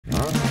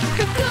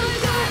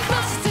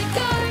Buster,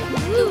 go!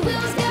 The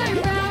wheels go round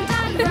and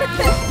round.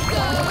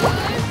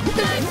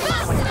 Go,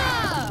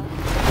 Buster!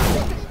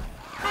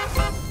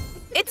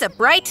 It's a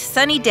bright,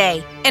 sunny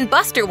day, and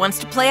Buster wants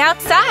to play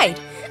outside.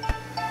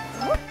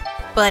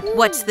 But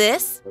what's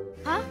this?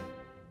 Huh?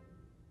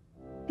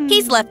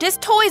 He's left his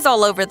toys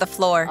all over the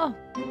floor. Oh.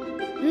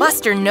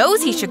 Buster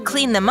knows he should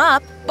clean them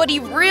up, but he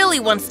really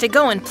wants to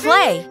go and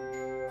play.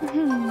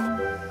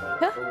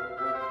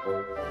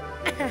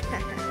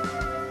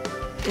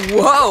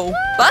 Whoa!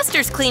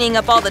 Buster's cleaning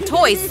up all the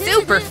toys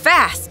super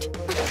fast.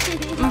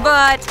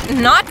 But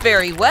not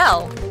very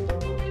well.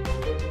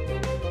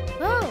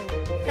 Oh.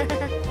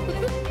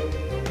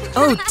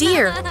 Oh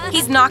dear,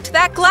 he's knocked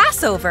that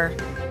glass over.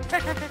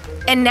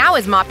 And now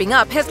his mopping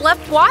up has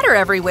left water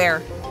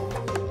everywhere.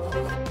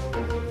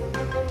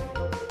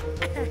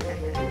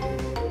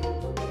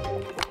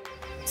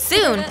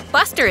 Soon,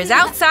 Buster is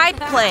outside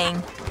playing.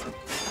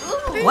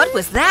 What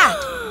was that?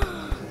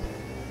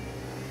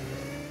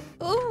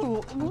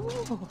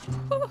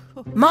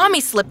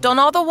 Mommy slipped on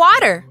all the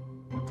water.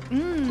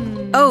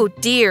 Oh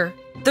dear,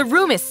 the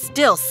room is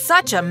still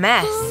such a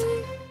mess.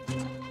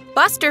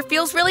 Buster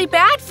feels really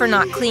bad for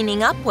not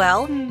cleaning up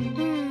well.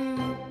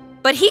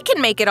 But he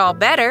can make it all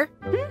better.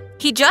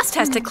 He just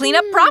has to clean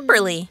up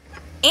properly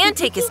and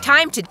take his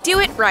time to do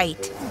it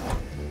right.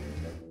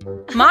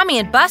 Mommy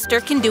and Buster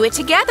can do it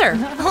together,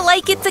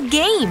 like it's a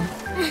game.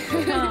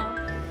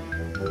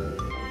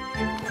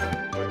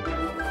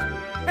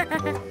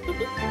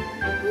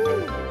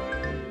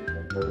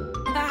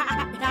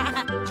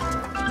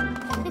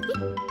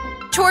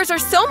 Chores are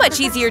so much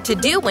easier to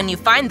do when you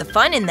find the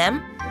fun in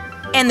them.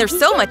 And they're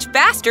so much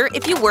faster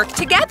if you work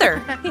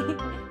together.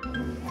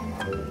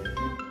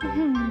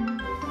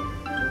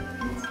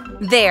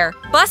 There,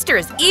 Buster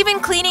is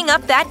even cleaning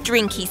up that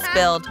drink he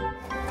spilled.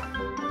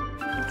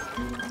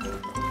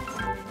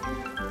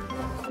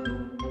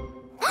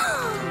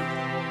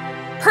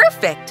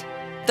 Perfect!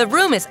 The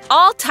room is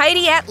all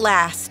tidy at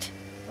last.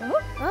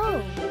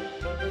 Oh.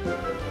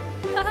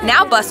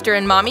 Now Buster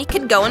and Mommy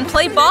can go and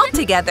play ball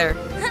together.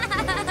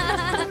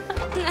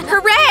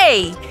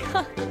 Hooray!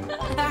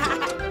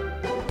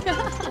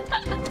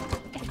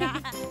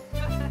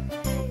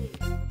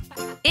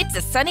 It's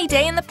a sunny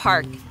day in the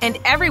park, and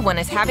everyone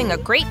is having a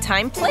great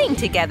time playing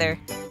together.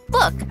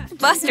 Look,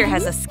 Buster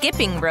has a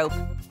skipping rope.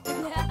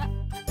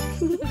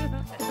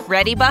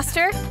 Ready,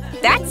 Buster?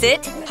 That's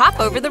it! Hop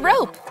over the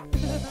rope.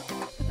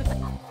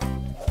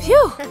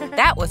 Phew,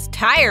 that was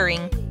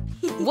tiring.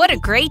 What a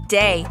great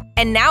day,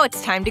 and now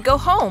it's time to go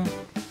home.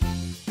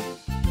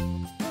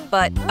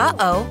 But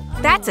uh-oh,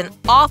 that's an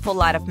awful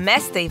lot of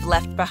mess they've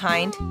left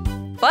behind.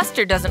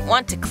 Buster doesn't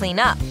want to clean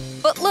up,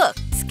 but look,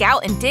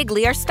 Scout and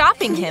Diggly are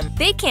stopping him.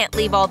 They can't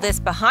leave all this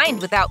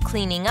behind without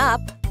cleaning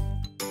up.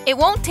 It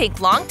won't take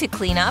long to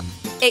clean up.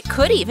 It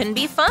could even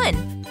be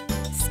fun.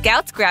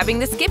 Scout's grabbing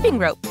the skipping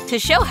rope to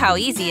show how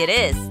easy it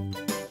is.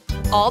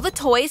 All the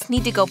toys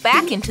need to go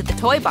back into the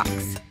toy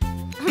box.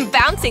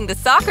 Bouncing the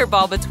soccer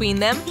ball between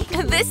them.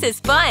 This is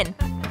fun.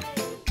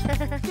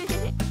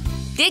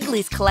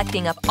 Diggly's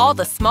collecting up all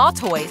the small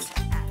toys.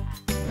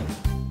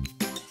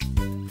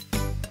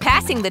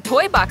 Passing the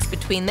toy box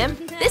between them.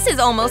 This is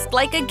almost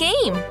like a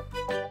game.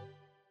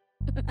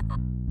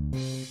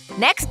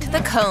 Next,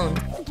 the cone.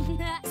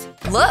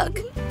 Look,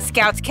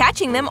 Scout's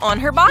catching them on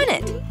her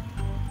bonnet.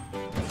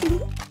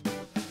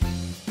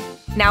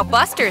 Now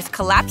Buster's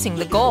collapsing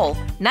the goal.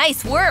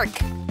 Nice work!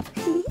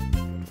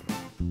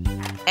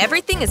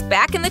 Everything is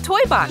back in the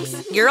toy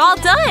box. You're all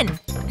done!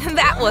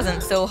 That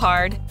wasn't so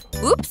hard.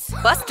 Oops,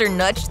 Buster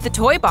nudged the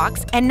toy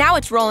box and now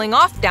it's rolling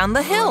off down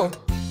the hill.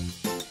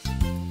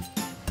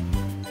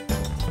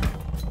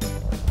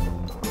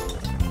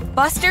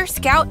 Buster,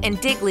 Scout, and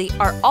Diggly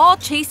are all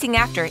chasing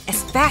after it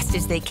as fast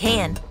as they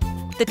can.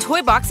 The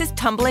toy box is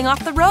tumbling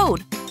off the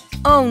road.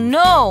 Oh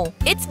no!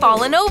 It's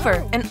fallen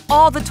over and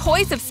all the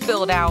toys have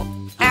spilled out.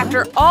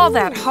 After all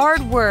that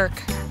hard work.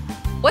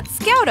 What's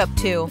Scout up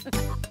to?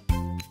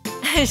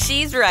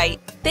 She's right.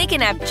 They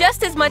can have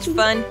just as much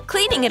fun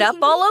cleaning it up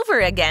all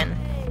over again.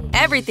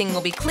 Everything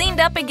will be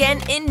cleaned up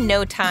again in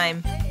no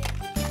time.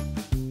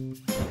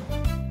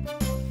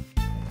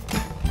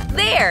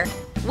 There!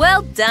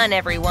 Well done,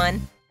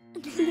 everyone.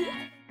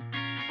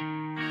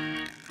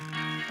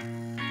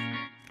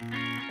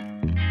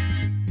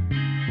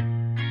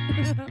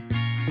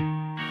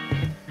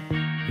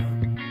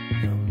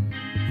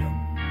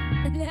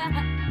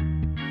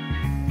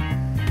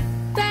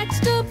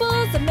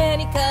 Vegetables of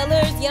many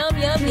colors, yum,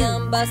 yum,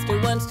 yum. Buster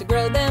wants to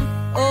grow them.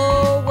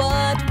 Oh,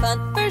 what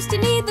fun. First you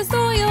need the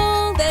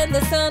soil, then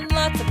the sun,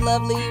 lots of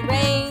lovely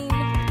rain.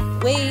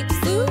 Wait,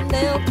 soon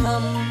they'll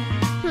come.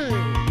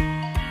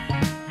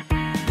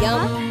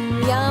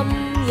 Yum, yum,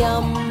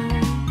 yum.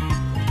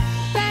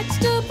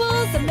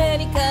 Vegetables of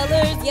many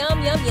colors,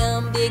 yum, yum,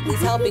 yum. Diggly's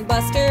helping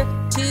Buster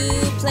to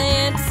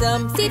plant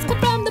some. Seeds come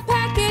from the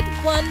packet,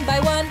 one by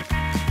one.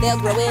 They'll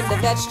grow into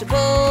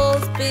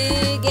vegetables,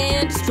 big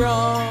and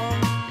strong.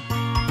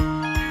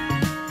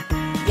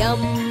 Yum,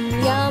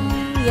 yum,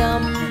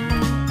 yum.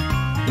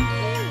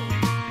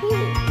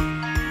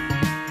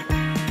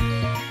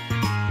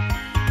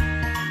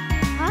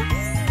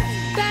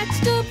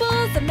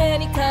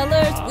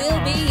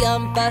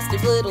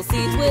 Buster's little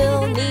seeds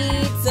will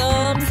need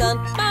some sun.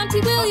 Monty,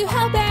 will you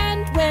help?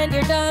 And when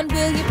you're done,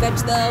 will you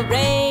fetch the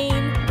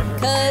rain?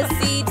 'Cause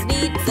seeds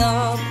need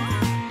some.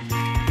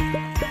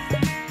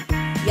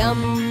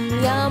 Yum,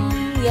 yum,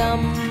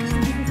 yum.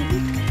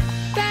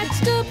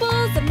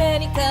 Vegetables of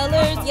many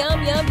colors,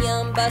 yum, yum,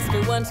 yum.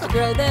 Buster wants to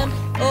grow them,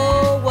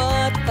 oh,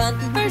 what fun.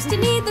 First you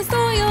need the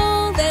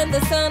soil, then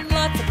the sun,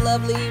 lots of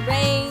lovely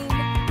rain.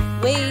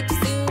 Wait,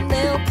 soon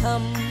they'll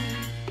come.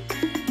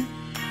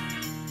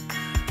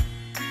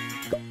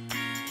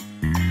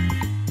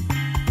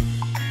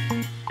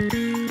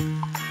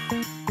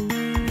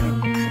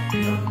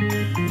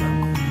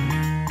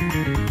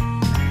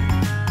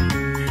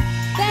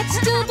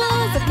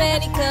 Vegetables of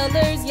many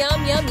colors,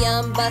 yum, yum,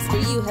 yum. Buster,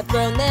 you have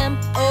grown them,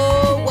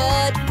 oh,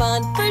 what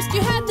fun. First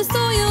you had the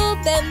soil,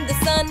 then the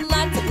sun,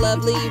 lots of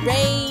lovely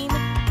rain.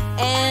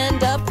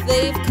 And up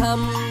they've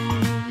come.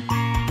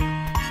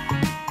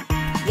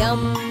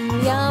 Yum,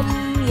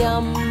 yum,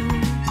 yum.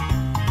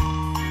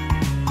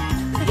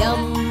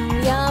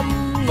 Yum,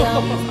 yum,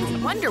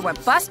 yum. Wonder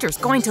what Buster's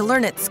going to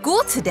learn at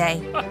school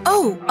today.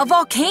 Oh, a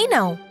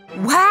volcano!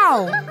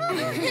 Wow!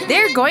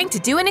 They're going to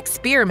do an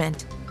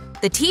experiment.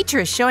 The teacher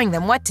is showing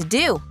them what to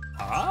do.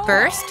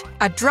 First,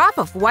 a drop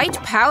of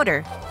white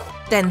powder.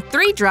 Then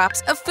 3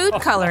 drops of food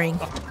coloring.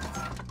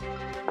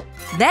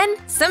 Then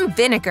some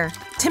vinegar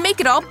to make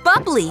it all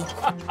bubbly.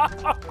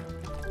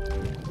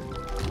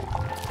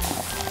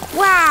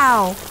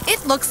 Wow!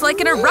 It looks like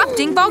an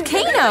erupting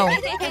volcano!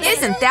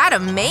 Isn't that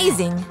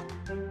amazing?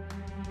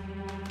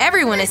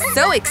 Everyone is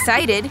so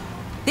excited.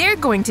 They're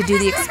going to do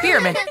the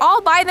experiment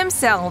all by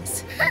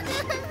themselves.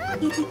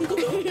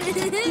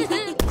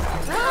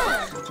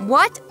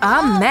 What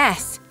a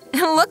mess!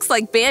 It looks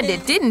like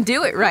Bandit didn't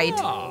do it right.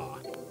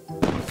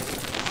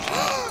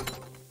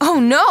 Oh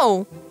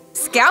no!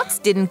 Scouts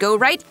didn't go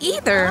right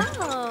either.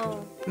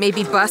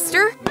 Maybe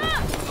Buster?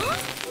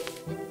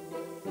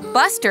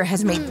 Buster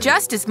has made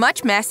just as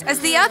much mess as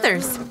the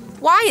others.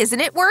 Why isn't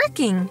it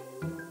working?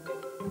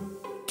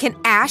 Can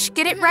Ash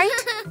get it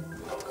right?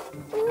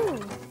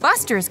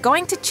 Buster is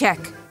going to check.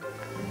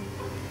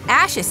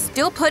 Ash is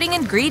still putting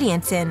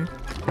ingredients in.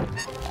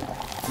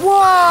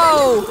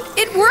 Whoa!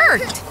 It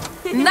worked!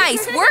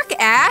 Nice work,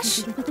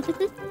 Ash!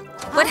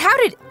 But how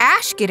did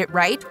Ash get it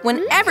right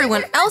when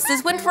everyone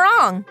else's went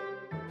wrong?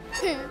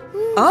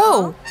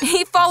 Oh,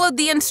 he followed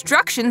the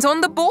instructions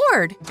on the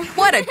board.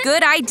 What a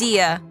good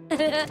idea!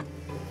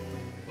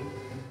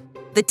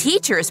 The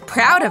teacher is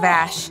proud of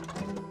Ash.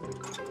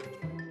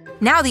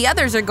 Now the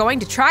others are going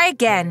to try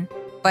again.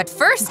 But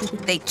first,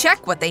 they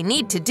check what they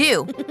need to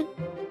do.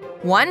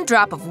 1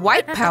 drop of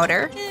white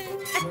powder.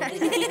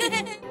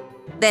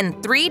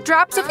 Then 3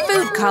 drops of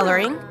food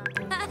coloring.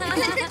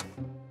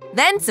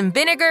 Then some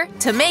vinegar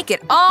to make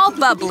it all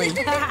bubbly.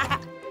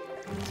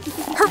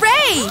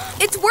 Hooray!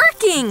 It's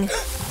working!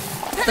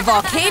 The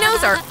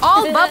volcanoes are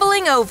all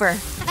bubbling over.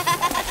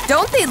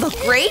 Don't they look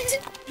great?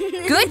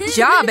 Good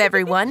job,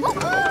 everyone!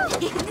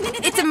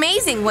 It's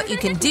amazing what you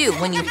can do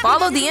when you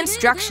follow the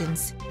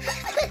instructions.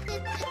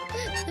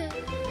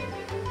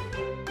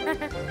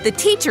 The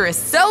teacher is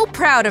so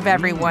proud of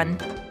everyone.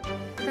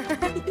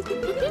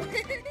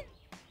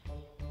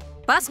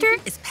 Buster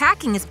is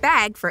packing his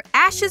bag for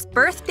Ash's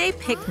birthday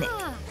picnic.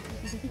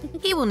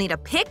 He will need a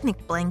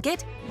picnic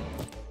blanket,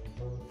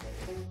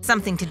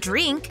 something to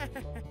drink.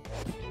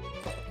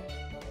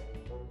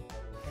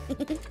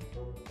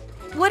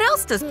 What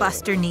else does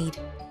Buster need?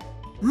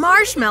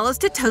 Marshmallows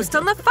to toast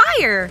on the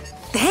fire!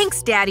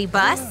 Thanks, Daddy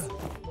Bus!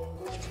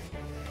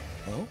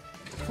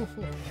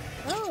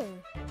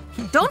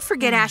 Don't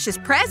forget Ash's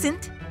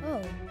present.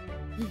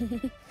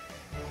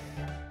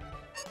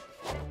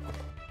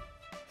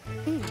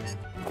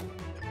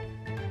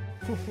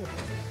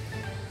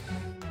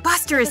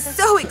 Buster is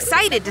so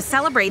excited to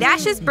celebrate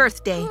Ash's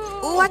birthday.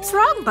 What's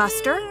wrong,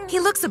 Buster? He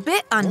looks a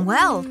bit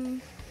unwell.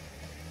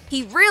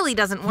 He really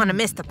doesn't want to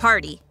miss the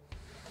party.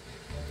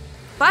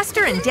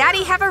 Buster and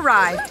Daddy have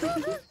arrived.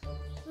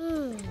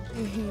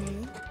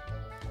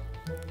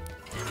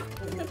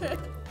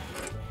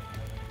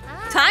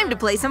 Time to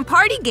play some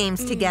party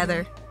games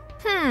together.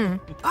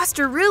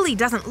 Buster really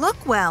doesn't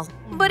look well,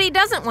 but he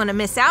doesn't want to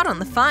miss out on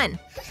the fun.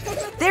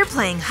 They're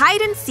playing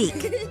hide and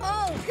seek.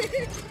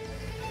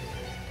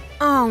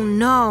 Oh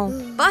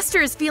no, Buster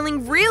is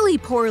feeling really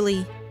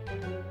poorly.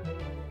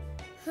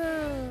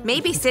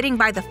 Maybe sitting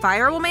by the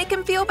fire will make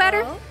him feel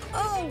better?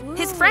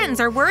 His friends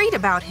are worried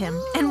about him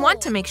and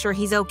want to make sure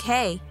he's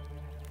okay.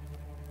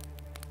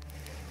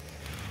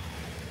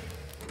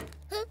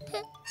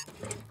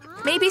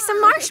 Maybe some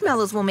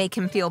marshmallows will make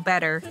him feel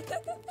better.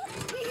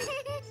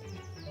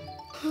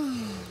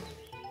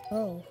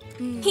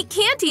 He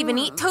can't even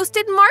eat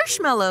toasted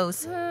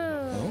marshmallows.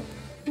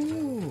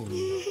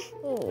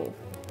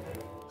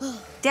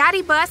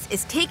 Daddy Bus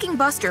is taking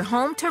Buster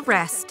home to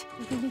rest.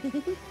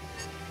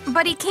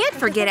 But he can't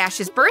forget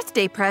Ash's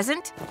birthday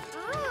present.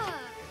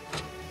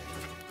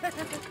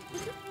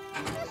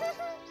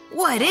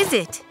 What is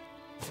it?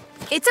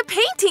 It's a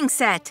painting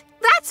set.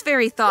 That's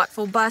very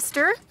thoughtful,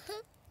 Buster.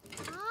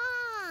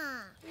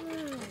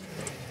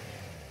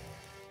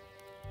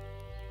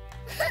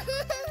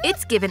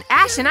 It's given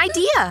Ash an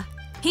idea.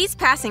 He's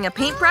passing a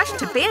paintbrush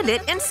to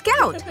Bandit and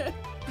Scout.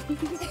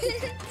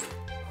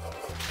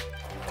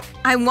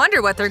 I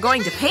wonder what they're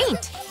going to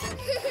paint.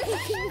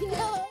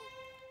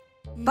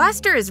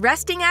 Buster is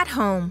resting at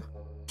home.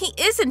 He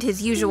isn't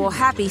his usual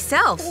happy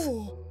self.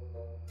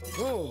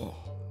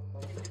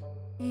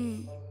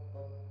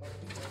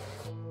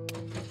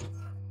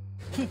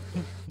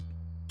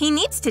 He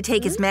needs to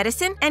take his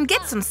medicine and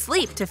get some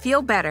sleep to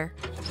feel better.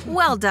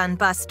 Well done,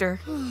 Buster.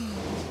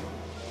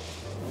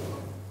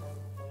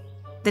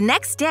 The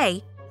next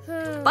day,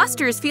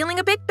 Buster is feeling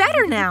a bit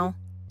better now.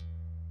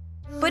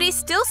 But he's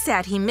still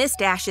sad he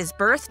missed Ash's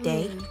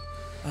birthday.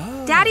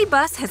 Daddy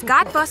Bus has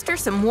got Buster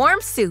some warm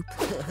soup.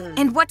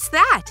 And what's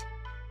that?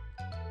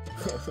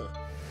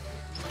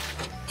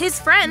 His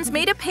friends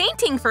made a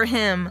painting for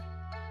him.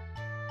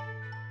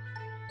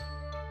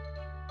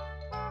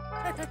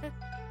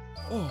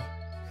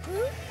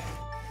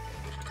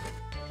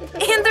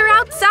 And they're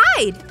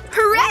outside!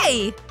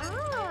 Hooray!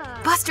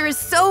 Buster is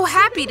so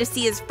happy to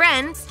see his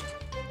friends.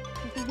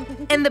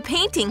 And the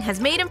painting has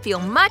made him feel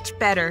much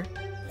better.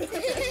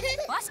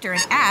 Buster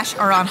and Ash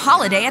are on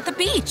holiday at the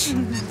beach.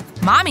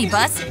 Mommy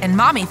Bus and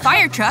Mommy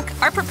Fire Truck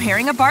are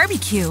preparing a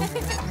barbecue.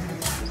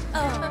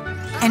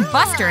 And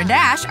Buster and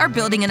Ash are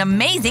building an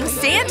amazing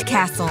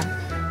sandcastle.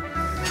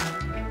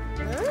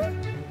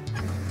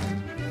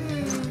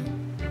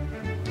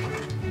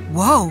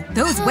 Whoa,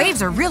 those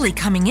waves are really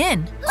coming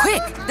in.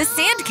 Quick, the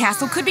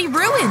sandcastle could be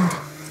ruined.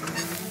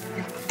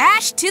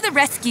 Ash to the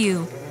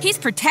rescue. He's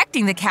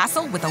protecting the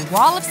castle with a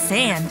wall of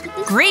sand.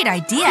 Great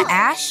idea,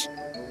 Ash.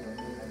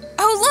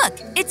 Oh, look,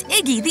 it's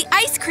Iggy, the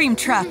ice cream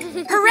truck.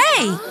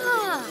 Hooray!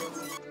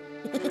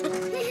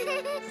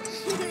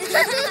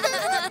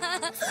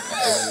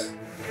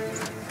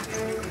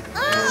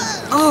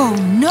 Oh,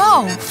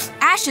 no!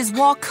 Ash's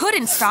wall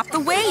couldn't stop the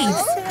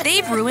waves.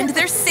 They've ruined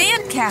their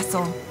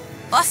sandcastle.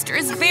 Buster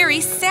is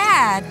very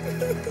sad.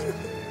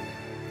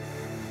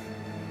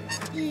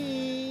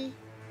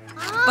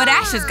 But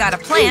Ash has got a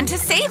plan to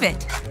save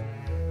it.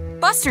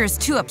 Buster is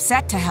too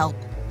upset to help.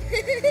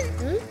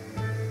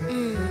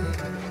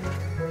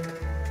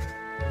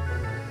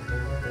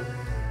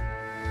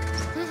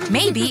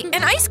 Maybe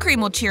an ice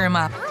cream will cheer him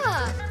up.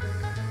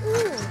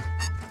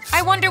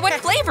 I wonder what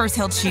flavors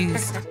he'll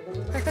choose.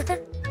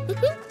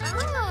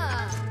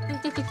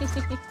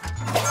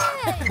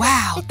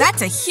 Wow,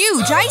 that's a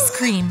huge ice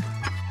cream.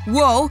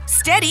 Whoa,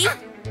 steady.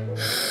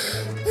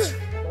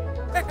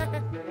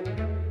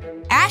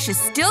 Ash is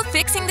still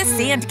fixing the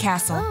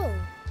sandcastle.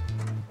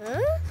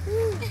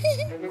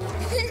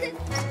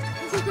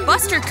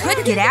 Buster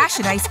could get Ash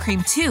an ice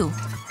cream too,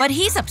 but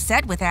he's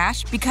upset with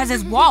Ash because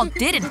his wall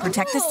didn't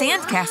protect the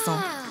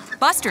sandcastle.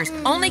 Buster's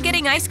only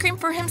getting ice cream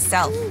for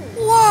himself.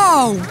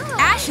 Whoa!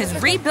 Ash has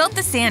rebuilt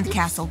the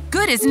sandcastle,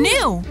 good as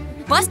new.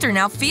 Buster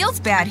now feels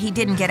bad he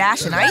didn't get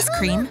Ash an ice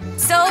cream,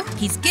 so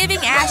he's giving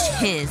Ash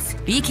his.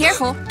 Be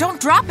careful,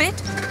 don't drop it.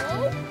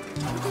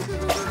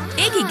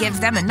 Iggy gives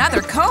them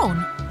another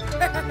cone.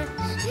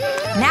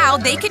 Now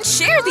they can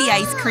share the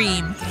ice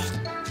cream.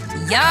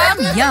 Yum,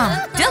 yum,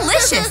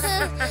 delicious!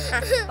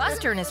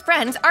 Buster and his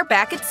friends are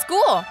back at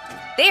school.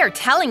 They are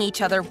telling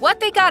each other what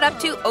they got up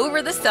to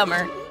over the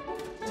summer.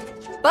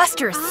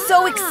 Buster is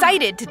so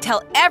excited to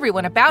tell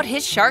everyone about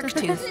his shark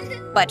tooth.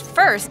 But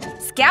first,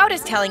 Scout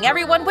is telling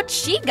everyone what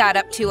she got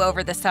up to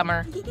over the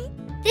summer.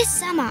 This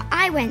summer,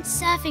 I went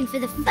surfing for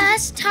the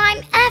first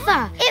time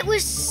ever. It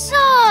was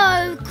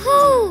so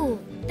cool.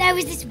 There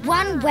was this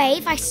one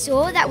wave I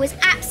saw that was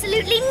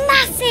absolutely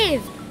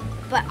massive.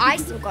 But I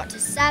still got to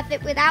surf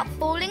it without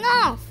falling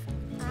off.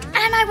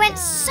 And I went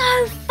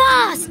so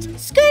fast.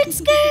 Scoot,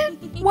 scoot.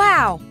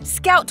 Wow,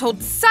 Scout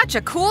told such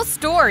a cool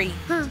story.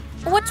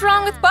 What's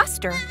wrong with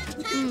Buster?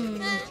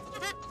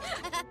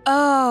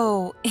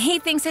 Oh, he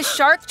thinks his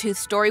shark tooth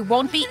story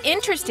won't be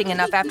interesting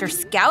enough after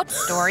Scout's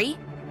story.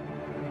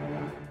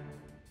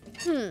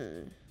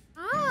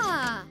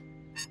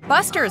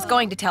 Buster is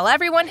going to tell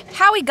everyone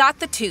how he got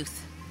the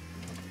tooth.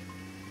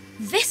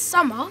 This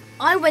summer,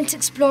 I went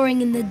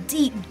exploring in the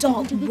deep,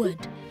 dark wood.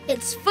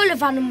 It's full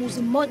of animals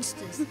and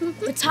monsters,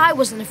 but I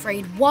wasn't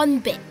afraid one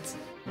bit.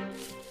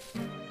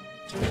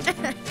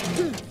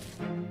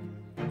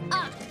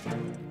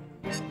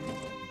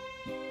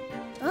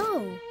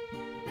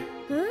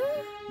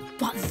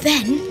 But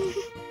then,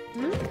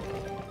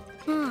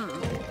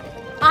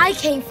 I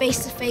came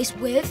face to face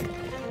with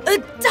a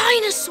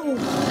dinosaur.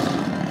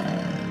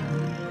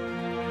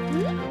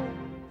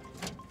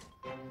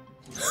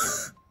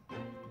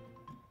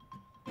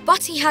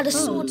 But he had a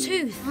sore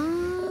tooth.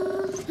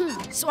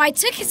 So I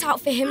took it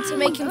out for him to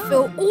make him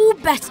feel all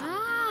better.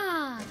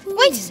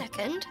 Wait a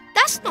second,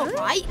 that's not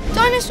right.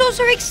 Dinosaurs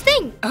are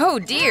extinct. Oh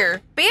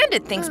dear,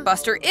 Bandit thinks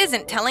Buster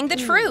isn't telling the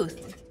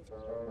truth.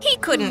 He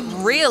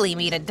couldn't really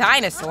meet a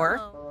dinosaur,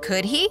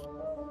 could he?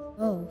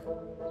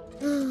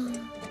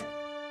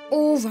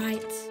 All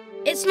right,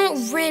 it's not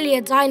really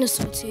a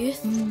dinosaur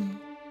tooth.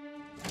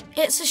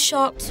 It's a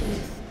shark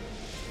tooth.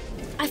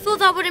 I thought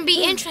that wouldn't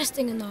be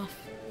interesting enough.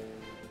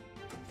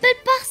 But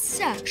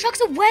Buster,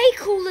 sharks are way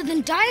cooler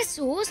than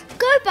dinosaurs.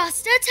 Go,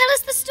 Buster, tell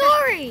us the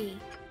story.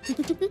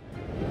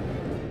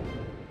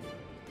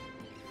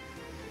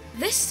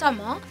 This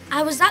summer,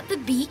 I was at the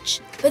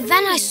beach, but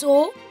then I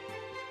saw...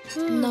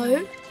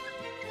 No.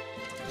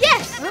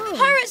 Yes!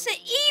 Pirates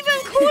are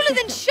even cooler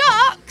than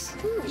sharks!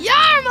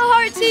 Yarm,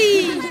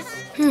 hearties!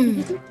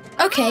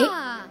 Okay.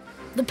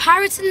 The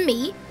pirate and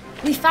me,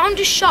 we found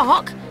a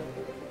shark,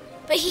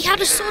 but he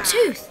had a sore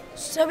tooth.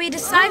 So we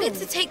decided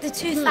to take the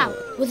tooth out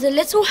with a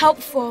little help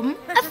from...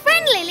 A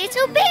friendly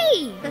little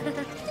bee.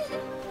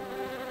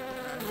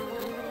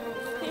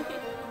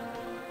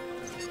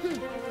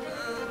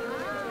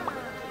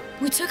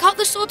 We took out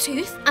the sore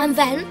tooth and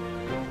then...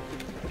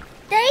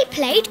 They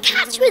played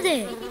catch with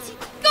it.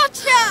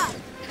 Gotcha!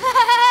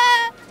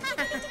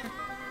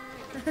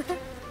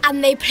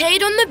 And they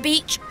played on the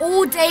beach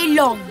all day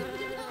long.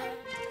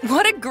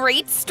 What a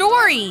great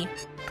story!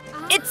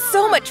 It's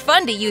so much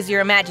fun to use your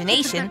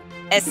imagination,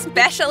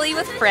 especially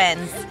with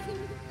friends.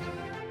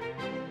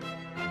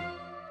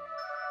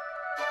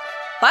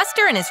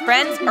 Buster and his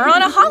friends are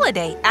on a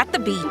holiday at the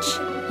beach.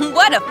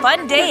 What a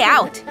fun day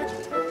out!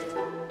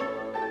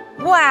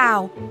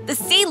 Wow, the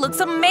sea looks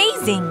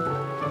amazing!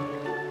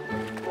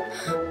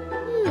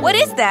 What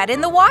is that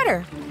in the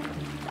water?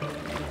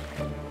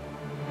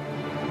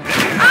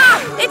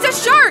 Ah! It's a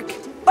shark!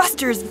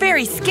 Buster is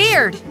very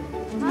scared.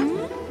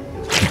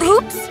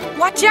 Oops!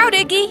 Watch out,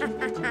 Iggy!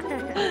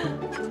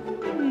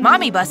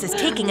 Mommy Bus is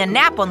taking a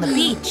nap on the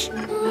beach.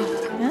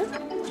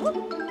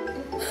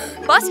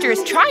 Buster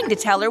is trying to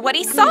tell her what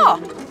he saw.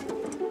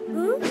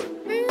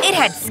 It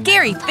had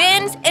scary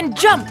fins and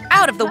jumped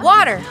out of the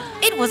water.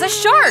 It was a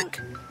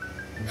shark.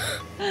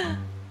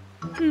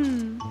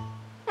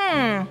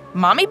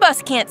 Mommy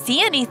Bus can't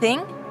see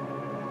anything.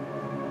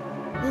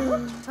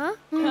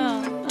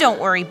 Don't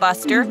worry,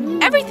 Buster.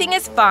 Everything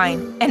is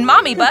fine, and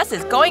Mommy Bus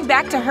is going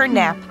back to her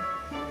nap.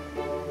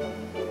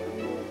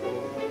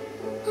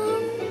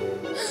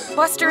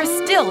 Buster is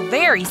still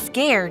very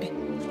scared.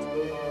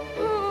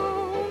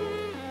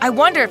 I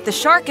wonder if the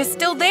shark is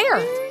still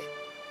there.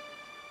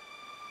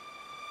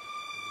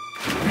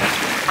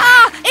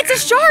 Ah! It's a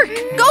shark!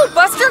 Go,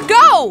 Buster,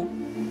 go!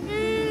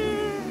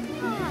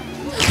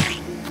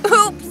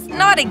 Oops,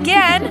 not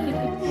again.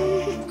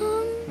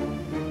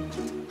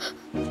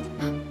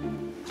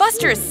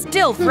 Buster is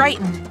still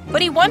frightened,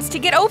 but he wants to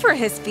get over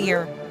his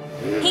fear.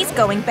 He's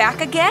going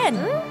back again.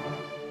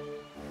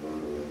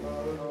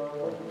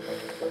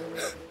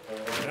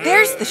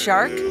 There's the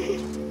shark.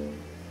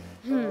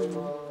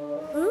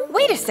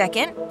 Wait a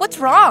second, what's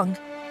wrong?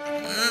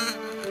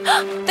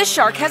 The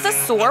shark has a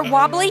sore,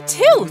 wobbly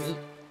tooth.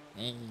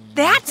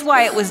 That's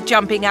why it was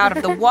jumping out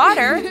of the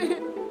water.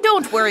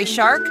 Don't worry,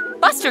 Shark.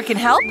 Buster can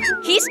help.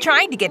 He's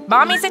trying to get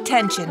Mommy's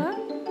attention.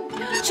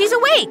 She's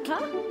awake.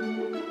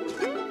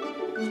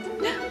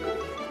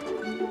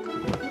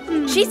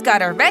 She's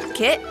got her red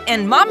kit,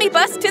 and Mommy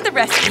Bus to the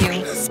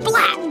rescue.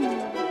 Splat!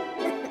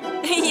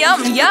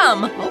 Yum,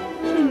 yum!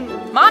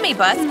 Mommy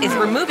Bus is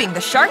removing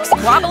the shark's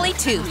wobbly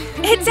tooth.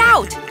 It's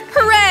out!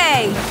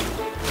 Hooray!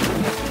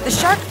 The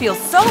shark feels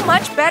so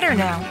much better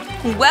now.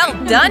 Well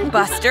done,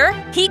 Buster.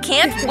 He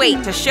can't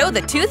wait to show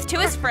the tooth to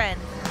his friend.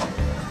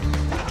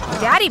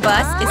 Daddy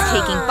Bus is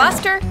taking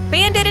Buster,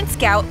 Bandit, and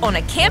Scout on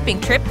a camping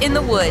trip in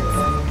the woods.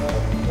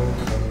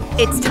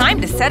 It's time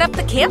to set up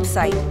the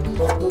campsite.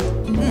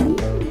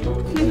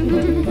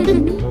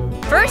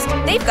 First,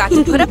 they've got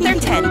to put up their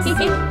tents.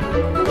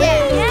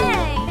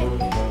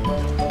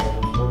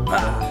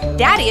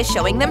 Daddy is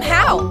showing them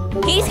how.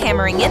 He's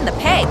hammering in the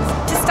pegs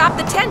to stop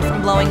the tent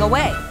from blowing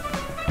away.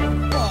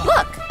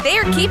 Look, they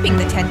are keeping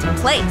the tent in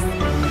place.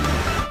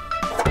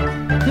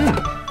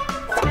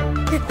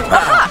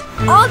 Aha!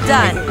 All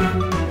done!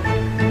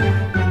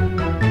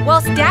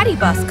 Whilst Daddy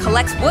Bus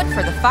collects wood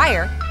for the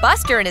fire,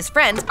 Buster and his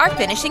friends are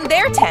finishing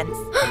their tents.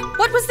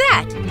 What was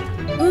that?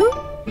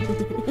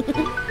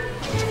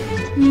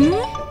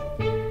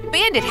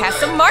 Bandit has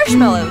some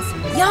marshmallows.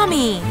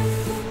 Yummy!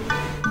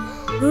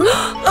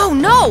 Oh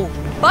no!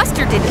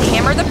 Buster didn't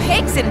hammer the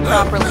pegs in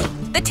properly.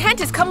 The tent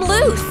has come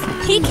loose.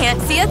 He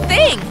can't see a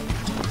thing.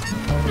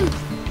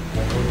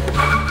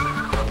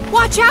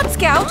 Watch out,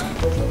 Scout!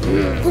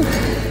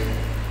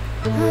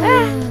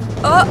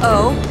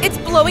 Uh-oh, it's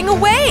blowing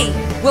away.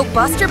 Will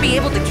Buster be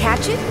able to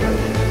catch it?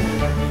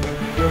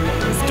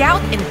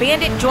 Scout and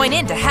Bandit join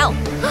in to help.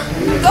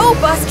 Go,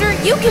 Buster,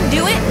 you can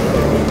do it.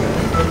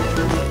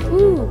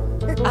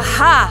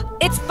 Aha,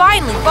 it's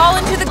finally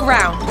fallen to the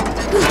ground.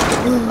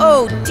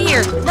 Oh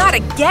dear, not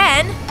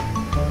again.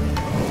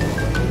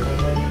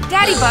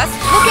 Daddy Bus,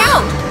 look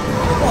out.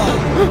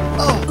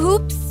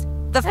 Oops,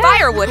 the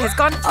firewood has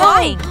gone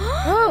flying.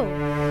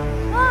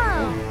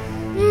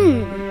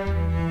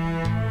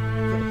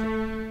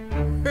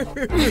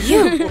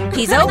 Phew,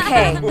 he's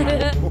okay.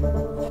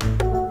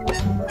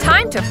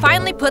 Time to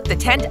finally put the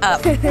tent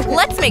up.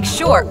 Let's make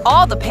sure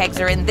all the pegs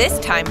are in this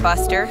time,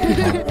 Buster.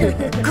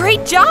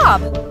 Great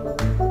job!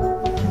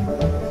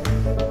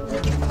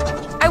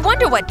 I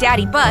wonder what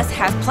Daddy Bus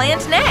has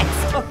planned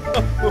next.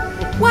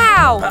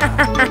 Wow!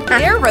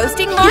 They're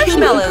roasting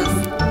marshmallows.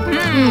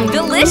 Mmm,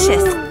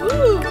 delicious.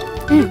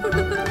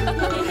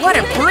 What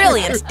a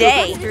brilliant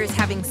day. Buster is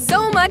having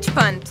so much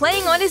fun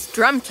playing on his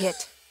drum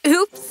kit.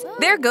 Oops,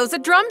 there goes a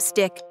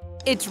drumstick.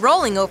 It's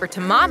rolling over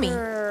to Mommy.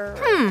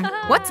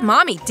 What's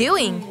Mommy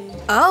doing?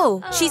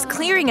 Oh, she's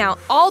clearing out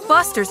all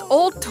Buster's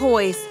old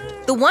toys,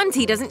 the ones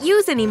he doesn't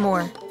use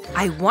anymore.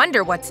 I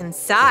wonder what's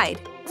inside.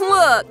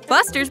 Look,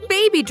 Buster's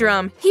baby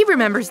drum. He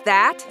remembers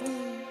that.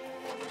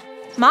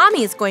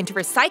 Mommy is going to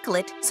recycle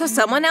it so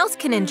someone else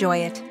can enjoy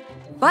it.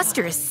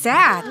 Buster is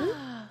sad,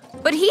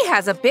 but he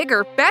has a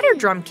bigger, better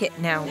drum kit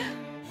now.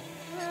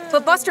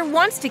 But Buster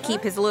wants to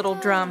keep his little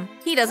drum.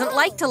 He doesn't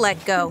like to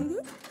let go.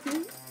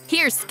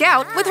 Here's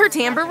Scout with her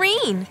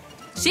tambourine.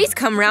 She's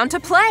come round to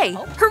play.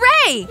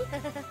 Hooray!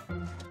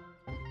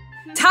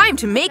 Time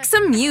to make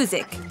some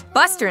music.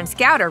 Buster and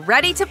Scout are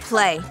ready to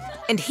play.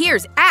 And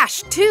here's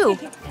Ash, too.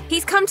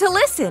 He's come to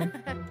listen.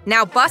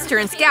 Now Buster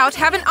and Scout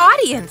have an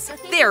audience.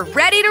 They're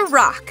ready to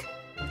rock.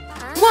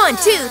 1,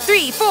 2,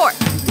 3, 4.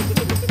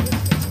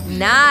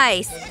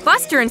 Nice.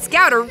 Buster and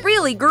Scout are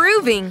really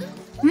grooving.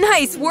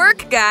 Nice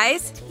work,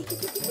 guys.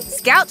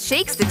 Scout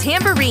shakes the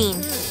tambourine.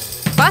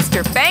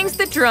 Buster bangs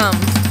the drums.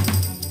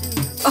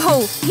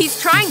 Oh, he's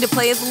trying to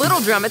play his little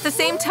drum at the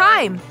same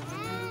time.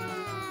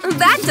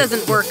 That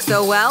doesn't work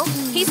so well.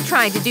 He's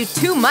trying to do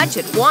too much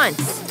at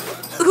once.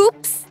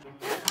 Oops.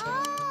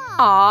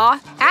 Aw,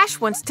 Ash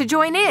wants to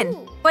join in,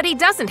 but he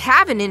doesn't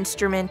have an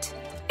instrument.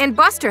 And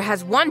Buster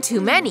has one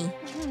too many.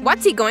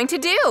 What's he going to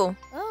do?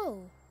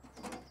 Oh.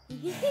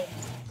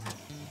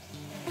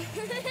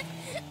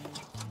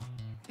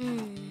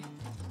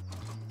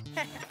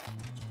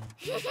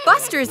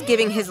 Buster is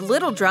giving his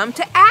little drum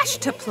to Ash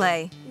to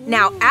play.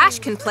 Now Ash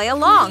can play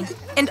along,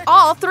 and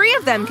all three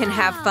of them can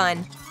have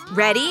fun.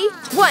 Ready?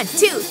 1,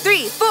 2,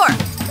 3, 4.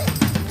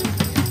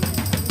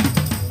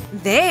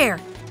 There!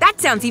 That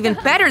sounds even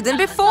better than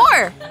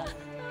before!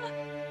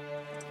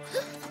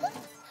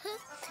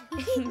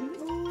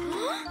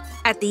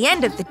 At the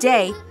end of the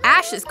day,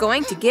 Ash is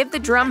going to give the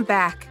drum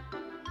back.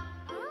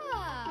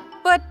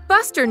 But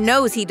Buster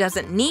knows he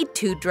doesn't need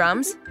 2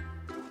 drums.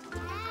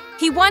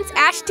 He wants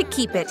Ash to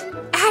keep it.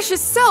 Ash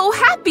is so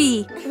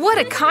happy! What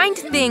a kind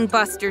thing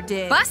Buster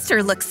did.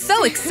 Buster looks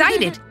so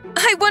excited.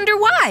 I wonder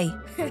why.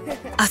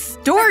 A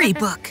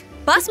storybook.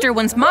 Buster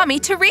wants Mommy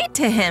to read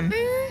to him.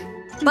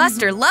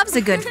 Buster loves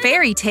a good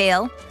fairy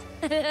tale.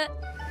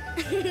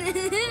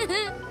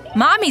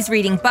 Mommy's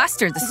reading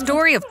Buster the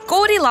story of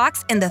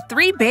Goldilocks and the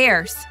 3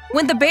 bears.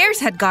 When the bears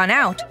had gone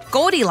out,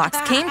 Goldilocks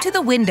came to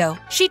the window.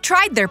 She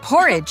tried their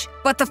porridge,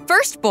 but the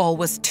first bowl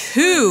was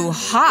too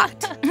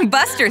hot.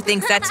 Buster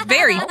thinks that's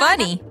very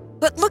funny.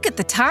 But look at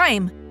the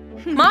time.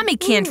 Mommy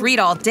can't read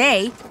all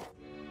day.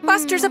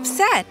 Buster's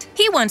upset.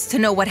 He wants to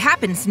know what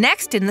happens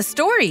next in the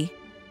story.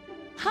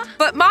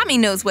 But Mommy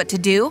knows what to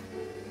do.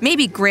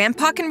 Maybe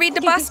Grandpa can read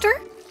to Buster?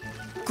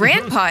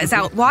 Grandpa is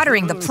out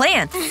watering the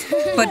plants,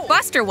 but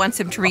Buster wants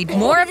him to read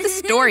more of the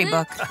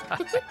storybook.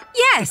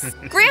 Yes,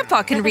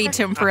 Grandpa can read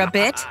to him for a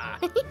bit.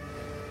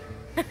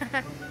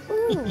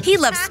 He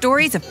loves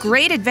stories of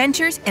great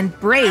adventures and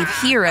brave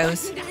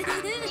heroes.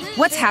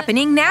 What's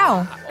happening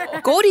now?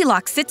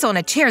 Goldilocks sits on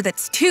a chair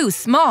that's too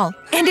small,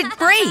 and it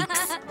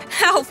breaks.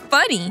 How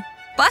funny!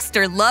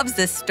 Buster loves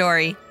this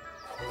story.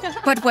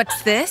 But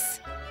what's this?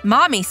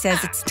 Mommy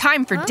says it's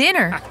time for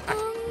dinner.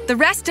 The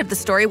rest of the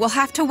story will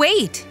have to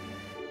wait.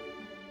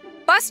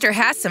 Buster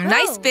has some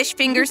nice fish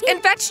fingers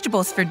and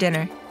vegetables for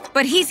dinner,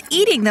 but he's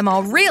eating them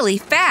all really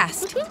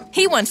fast.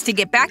 He wants to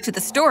get back to the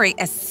story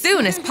as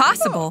soon as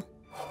possible.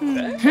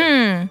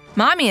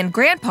 Mommy and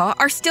Grandpa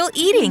are still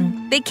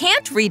eating. They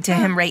can't read to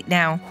him right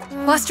now.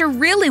 Buster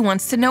really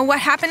wants to know what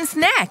happens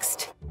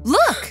next.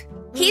 Look!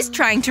 He's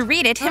trying to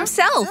read it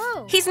himself.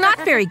 He's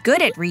not very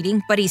good at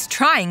reading, but he's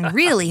trying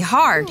really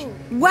hard.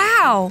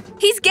 Wow!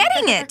 He's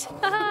getting it!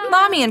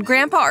 Mommy and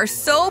Grandpa are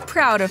so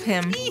proud of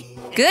him.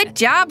 Good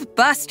job,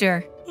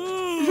 Buster.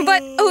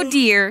 But, oh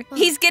dear,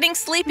 he's getting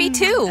sleepy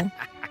too.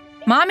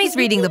 Mommy's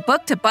reading the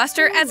book to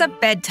Buster as a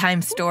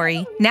bedtime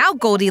story. Now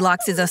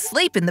Goldilocks is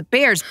asleep in the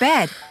bear's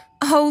bed.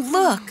 Oh,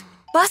 look,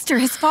 Buster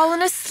has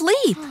fallen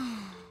asleep.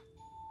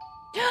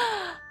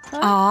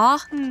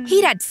 Aw,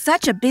 he'd had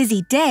such a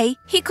busy day,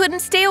 he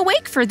couldn't stay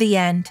awake for the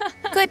end.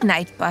 Good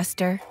night,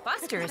 Buster.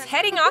 Buster is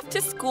heading off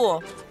to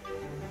school.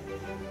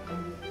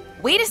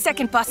 Wait a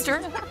second, Buster.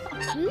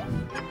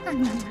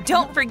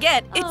 Don't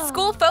forget, it's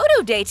school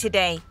photo day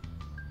today.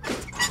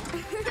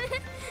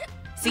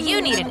 So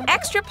you need an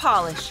extra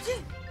polish.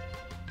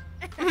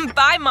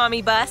 Bye,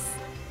 Mommy Bus.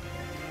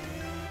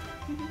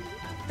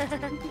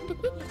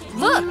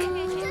 Look,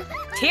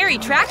 Terry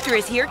Tractor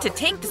is here to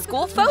take the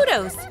school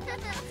photos.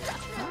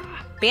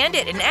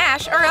 Bandit and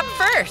Ash are up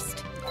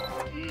first.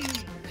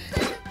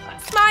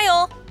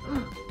 Smile.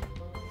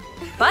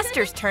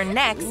 Buster's turn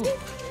next.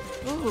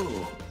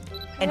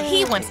 And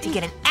he wants to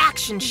get an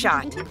action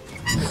shot.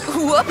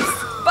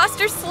 Whoops!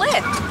 Buster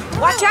slipped.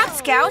 Watch out,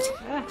 Scout.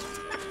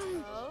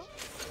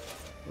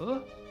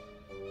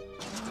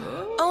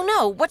 Oh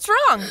no, what's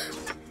wrong?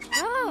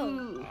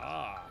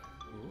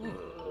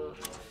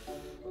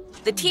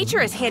 the teacher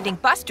is handing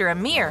Buster a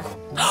mirror.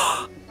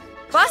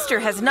 Buster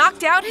has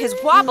knocked out his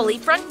wobbly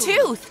front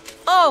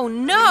tooth. Oh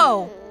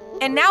no!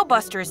 And now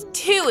Buster is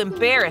too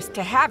embarrassed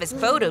to have his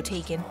photo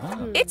taken.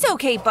 It's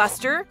okay,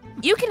 Buster.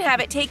 You can have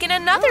it taken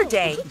another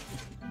day.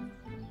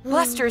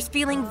 Buster is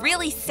feeling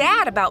really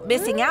sad about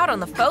missing out on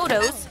the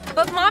photos,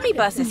 but Mommy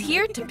Bus is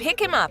here to pick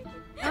him up.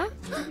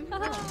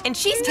 And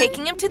she's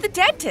taking him to the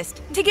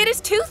dentist to get his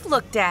tooth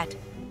looked at.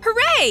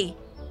 Hooray!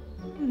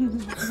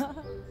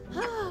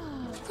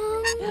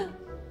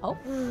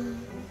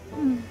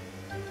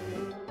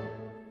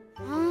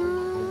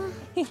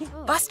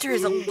 Buster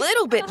is a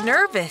little bit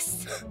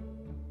nervous.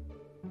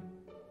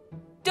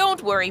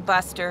 Don't worry,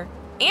 Buster.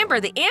 Amber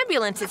the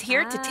ambulance is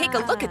here to take a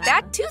look at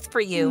that tooth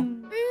for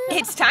you.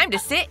 It's time to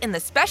sit in the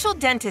special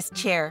dentist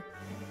chair.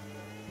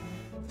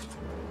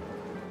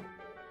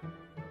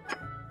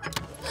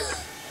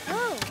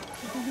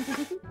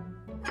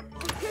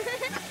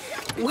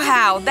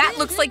 Wow, that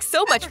looks like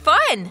so much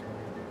fun!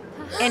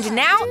 And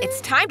now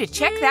it's time to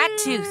check that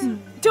tooth.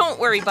 Don't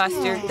worry,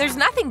 Buster. There's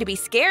nothing to be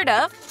scared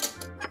of.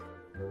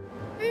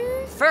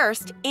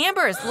 First,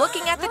 Amber is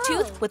looking at the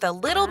tooth with a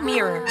little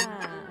mirror.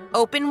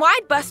 Open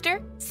wide,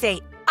 Buster. Say,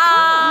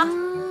 ah!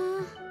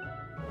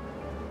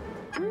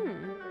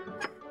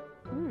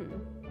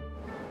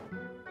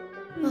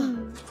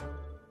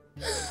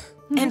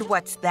 And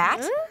what's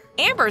that?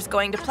 Amber's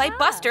going to play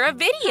Buster a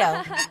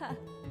video.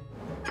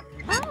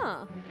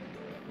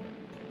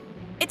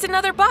 It's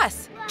another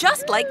bus,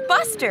 just like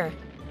Buster.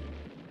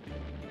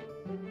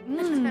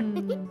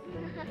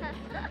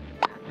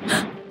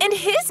 And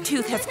his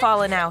tooth has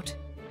fallen out.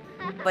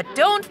 But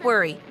don't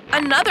worry,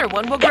 another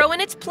one will grow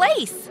in its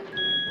place.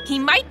 He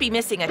might be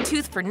missing a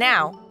tooth for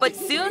now, but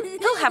soon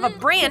he'll have a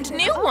brand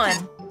new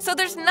one. So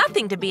there's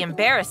nothing to be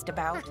embarrassed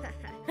about.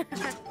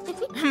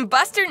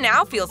 Buster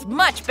now feels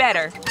much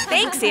better.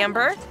 Thanks,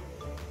 Amber.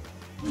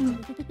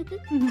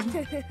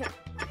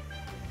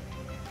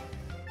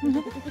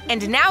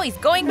 And now he's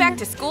going back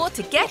to school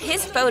to get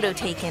his photo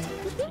taken.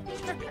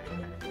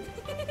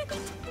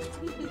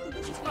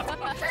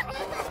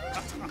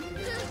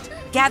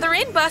 Gather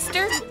in,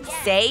 Buster.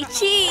 Say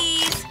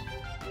cheese.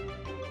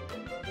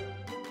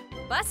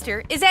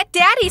 Buster is at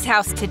Daddy's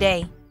house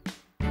today.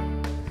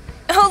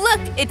 Oh,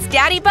 look, it's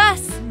Daddy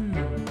Bus.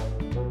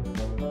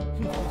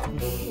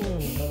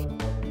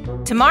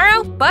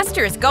 Tomorrow,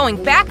 Buster is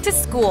going back to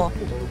school.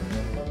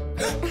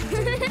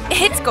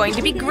 It's going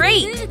to be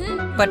great.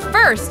 But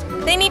first,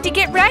 they need to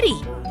get ready.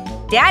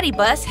 Daddy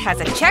Bus has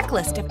a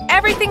checklist of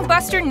everything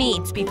Buster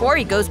needs before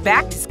he goes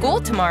back to school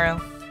tomorrow.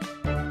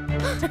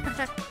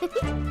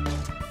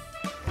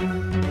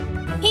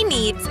 He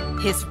needs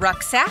his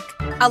rucksack,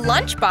 a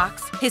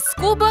lunchbox, his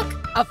school book,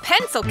 a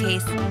pencil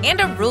case, and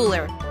a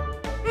ruler.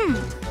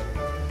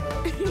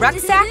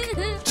 Rucksack?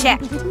 Check.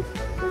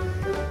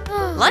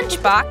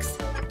 Lunchbox?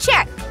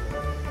 Check.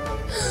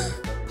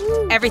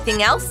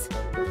 Everything else?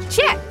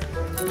 Check.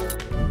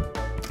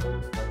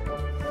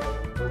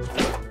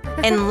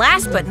 And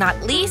last but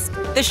not least,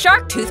 the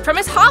shark tooth from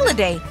his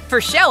holiday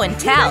for show and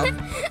tell.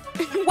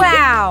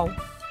 Wow!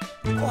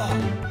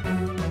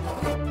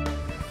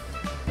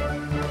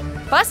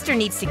 Buster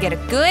needs to get a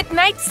good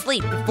night's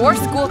sleep before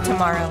school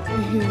tomorrow.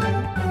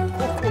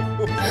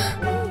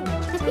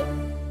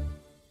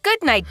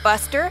 Good night,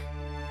 Buster.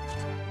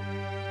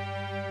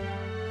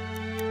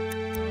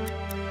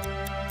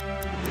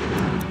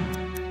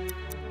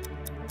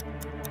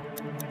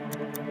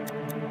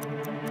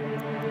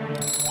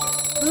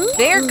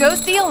 There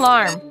goes the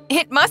alarm.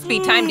 It must be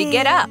time to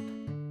get up.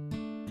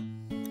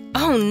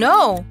 Oh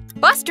no!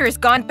 Buster has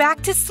gone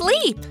back to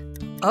sleep.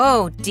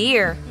 Oh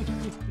dear.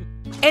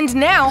 And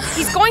now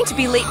he's going to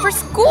be late for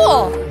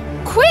school.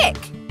 Quick!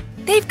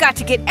 They've got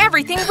to get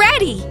everything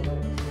ready.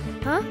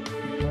 Huh?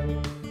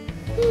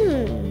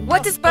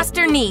 What does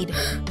Buster need?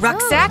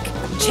 Rucksack?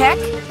 Check.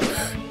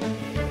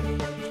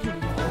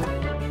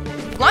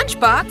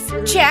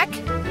 Lunchbox? Check.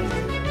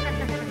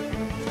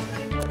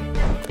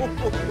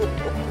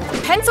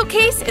 Pencil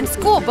case and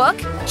school book?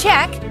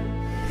 Check.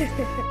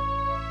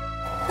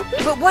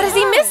 But what is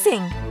he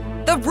missing?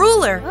 The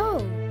ruler. Oh.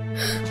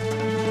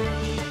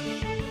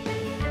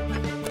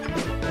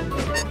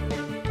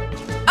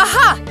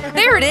 Aha!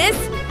 There it is!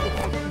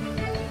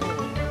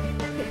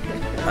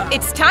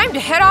 It's time to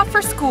head off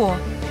for school.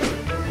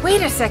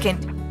 Wait a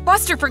second.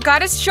 Buster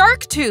forgot his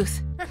shark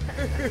tooth.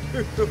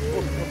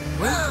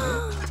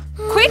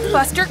 Quick,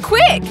 Buster,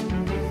 quick!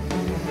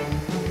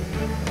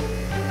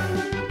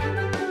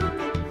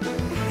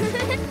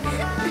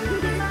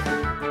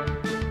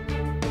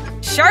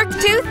 Shark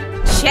tooth?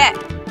 Check.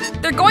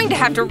 They're going to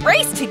have to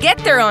race to get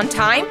there on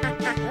time.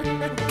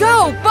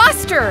 Go,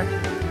 Buster!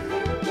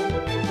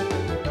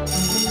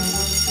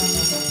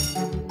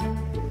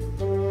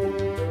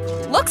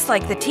 Looks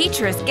like the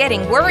teacher is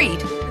getting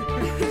worried.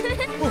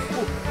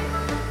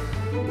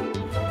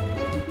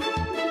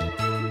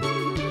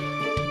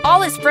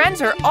 All his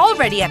friends are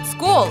already at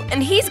school,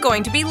 and he's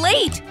going to be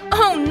late.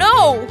 Oh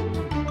no!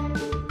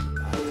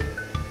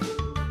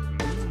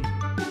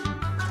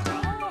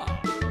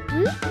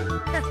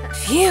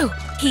 Phew,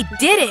 he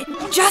did it,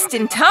 just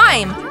in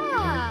time.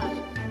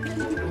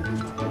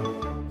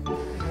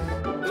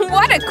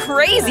 What a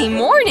crazy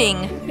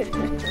morning!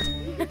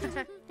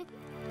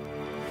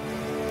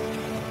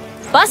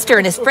 Buster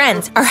and his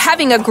friends are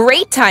having a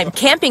great time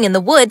camping in the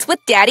woods with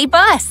Daddy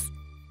Bus.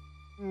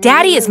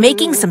 Daddy is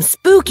making some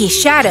spooky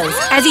shadows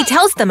as he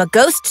tells them a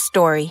ghost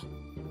story.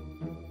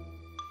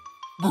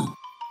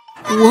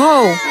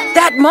 Whoa,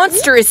 that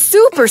monster is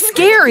super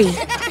scary!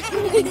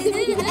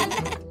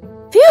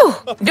 Phew,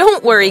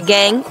 don't worry,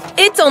 gang.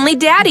 It's only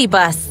Daddy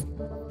Bus.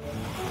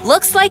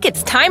 Looks like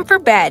it's time for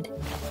bed.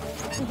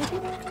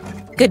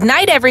 Good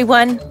night,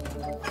 everyone.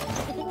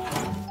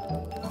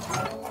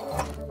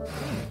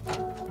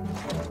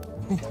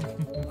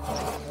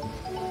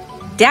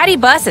 Daddy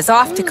Bus is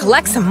off to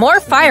collect some more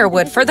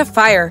firewood for the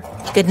fire.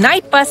 Good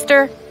night,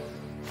 Buster.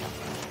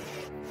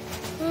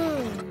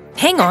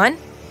 Hang on.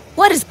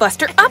 What is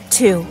Buster up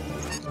to?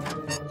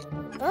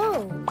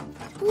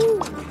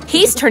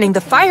 He's turning the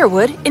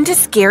firewood into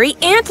scary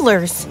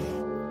antlers.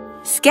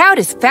 Scout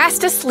is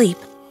fast asleep.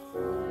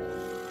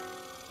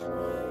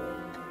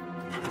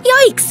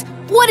 Yikes!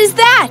 What is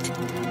that?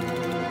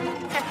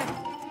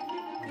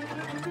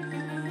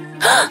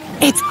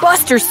 It's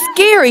Buster's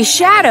scary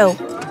shadow.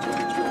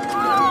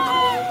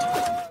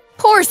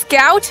 Poor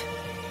Scout.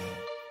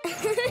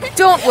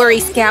 Don't worry,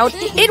 Scout.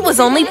 It was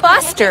only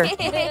Buster.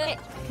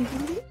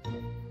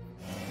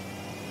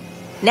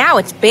 Now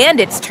it's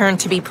Bandit's turn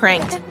to be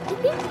pranked.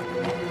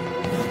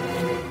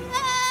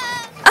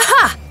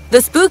 Aha!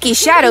 The spooky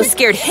shadow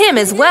scared him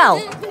as well.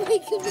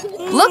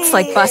 Looks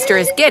like Buster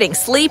is getting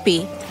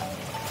sleepy.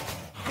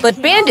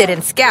 But Bandit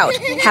and Scout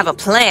have a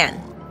plan.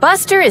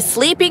 Buster is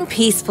sleeping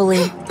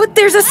peacefully, but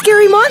there's a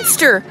scary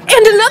monster!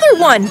 And another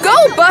one!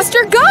 Go,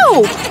 Buster,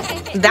 go!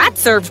 That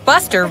served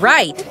Buster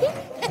right.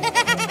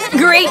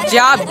 Great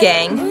job,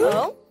 gang.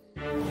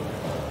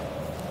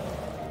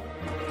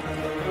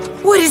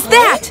 What is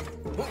that?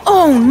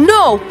 Oh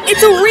no!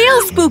 It's a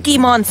real spooky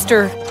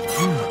monster!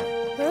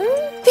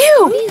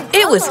 Phew!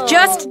 It was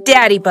just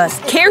Daddy Bus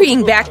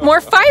carrying back more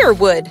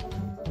firewood.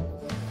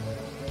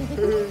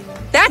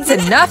 That's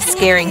enough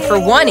scaring for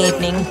one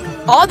evening.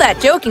 All that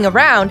joking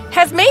around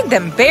has made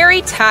them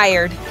very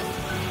tired.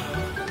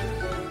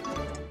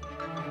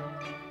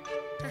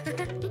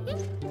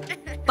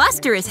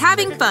 Buster is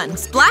having fun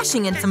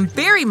splashing in some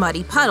very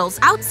muddy puddles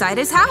outside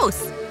his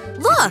house.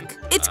 Look,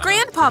 it's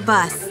Grandpa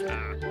Bus.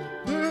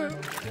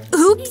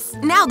 Oops,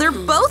 now they're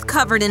both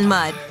covered in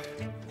mud.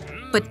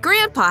 But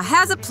Grandpa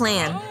has a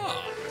plan.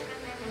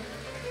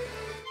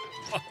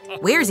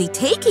 Where's he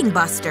taking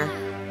Buster?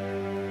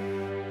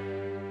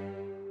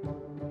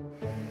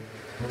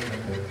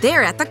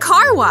 They're at the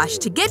car wash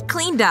to get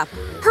cleaned up.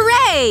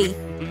 Hooray!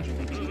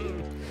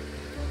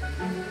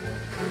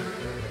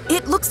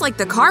 It looks like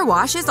the car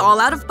wash is all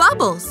out of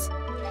bubbles.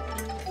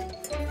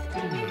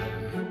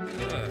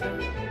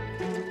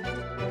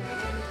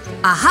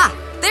 Aha!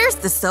 There's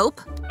the soap.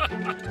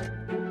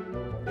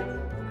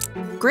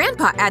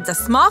 Grandpa adds a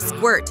small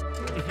squirt.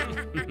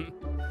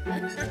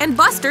 And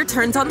Buster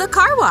turns on the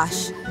car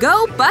wash.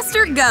 Go,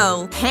 Buster,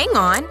 go! Hang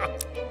on.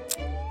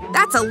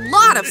 That's a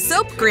lot of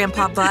soap,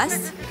 Grandpa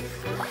Bus.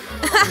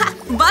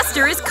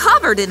 Buster is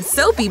covered in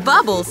soapy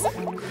bubbles.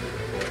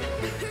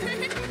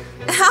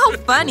 How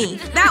funny!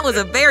 That was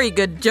a very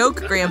good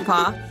joke,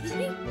 Grandpa.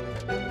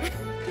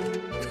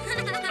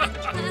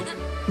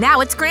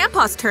 Now it's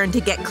Grandpa's turn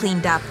to get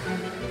cleaned up.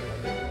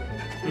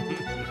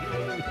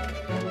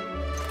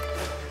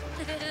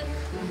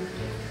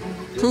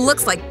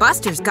 Looks like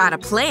Buster's got a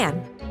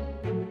plan.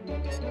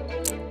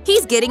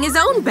 He's getting his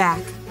own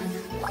back.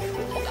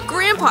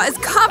 Grandpa is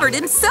covered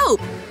in soap.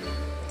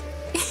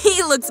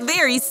 He looks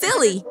very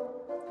silly.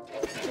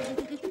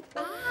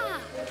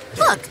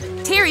 Look,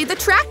 Terry the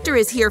tractor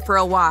is here for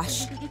a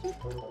wash.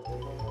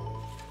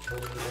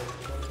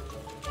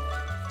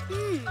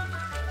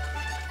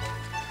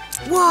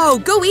 Whoa,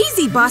 go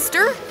easy,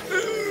 Buster.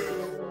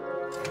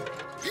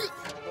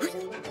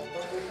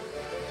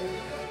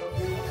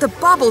 The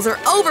bubbles are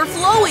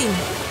overflowing.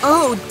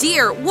 Oh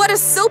dear, what a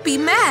soapy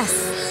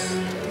mess.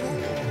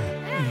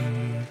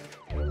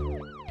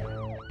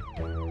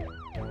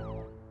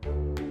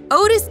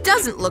 Otis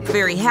doesn't look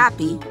very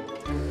happy.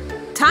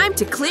 Time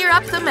to clear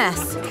up the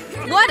mess.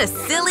 What a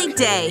silly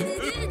day.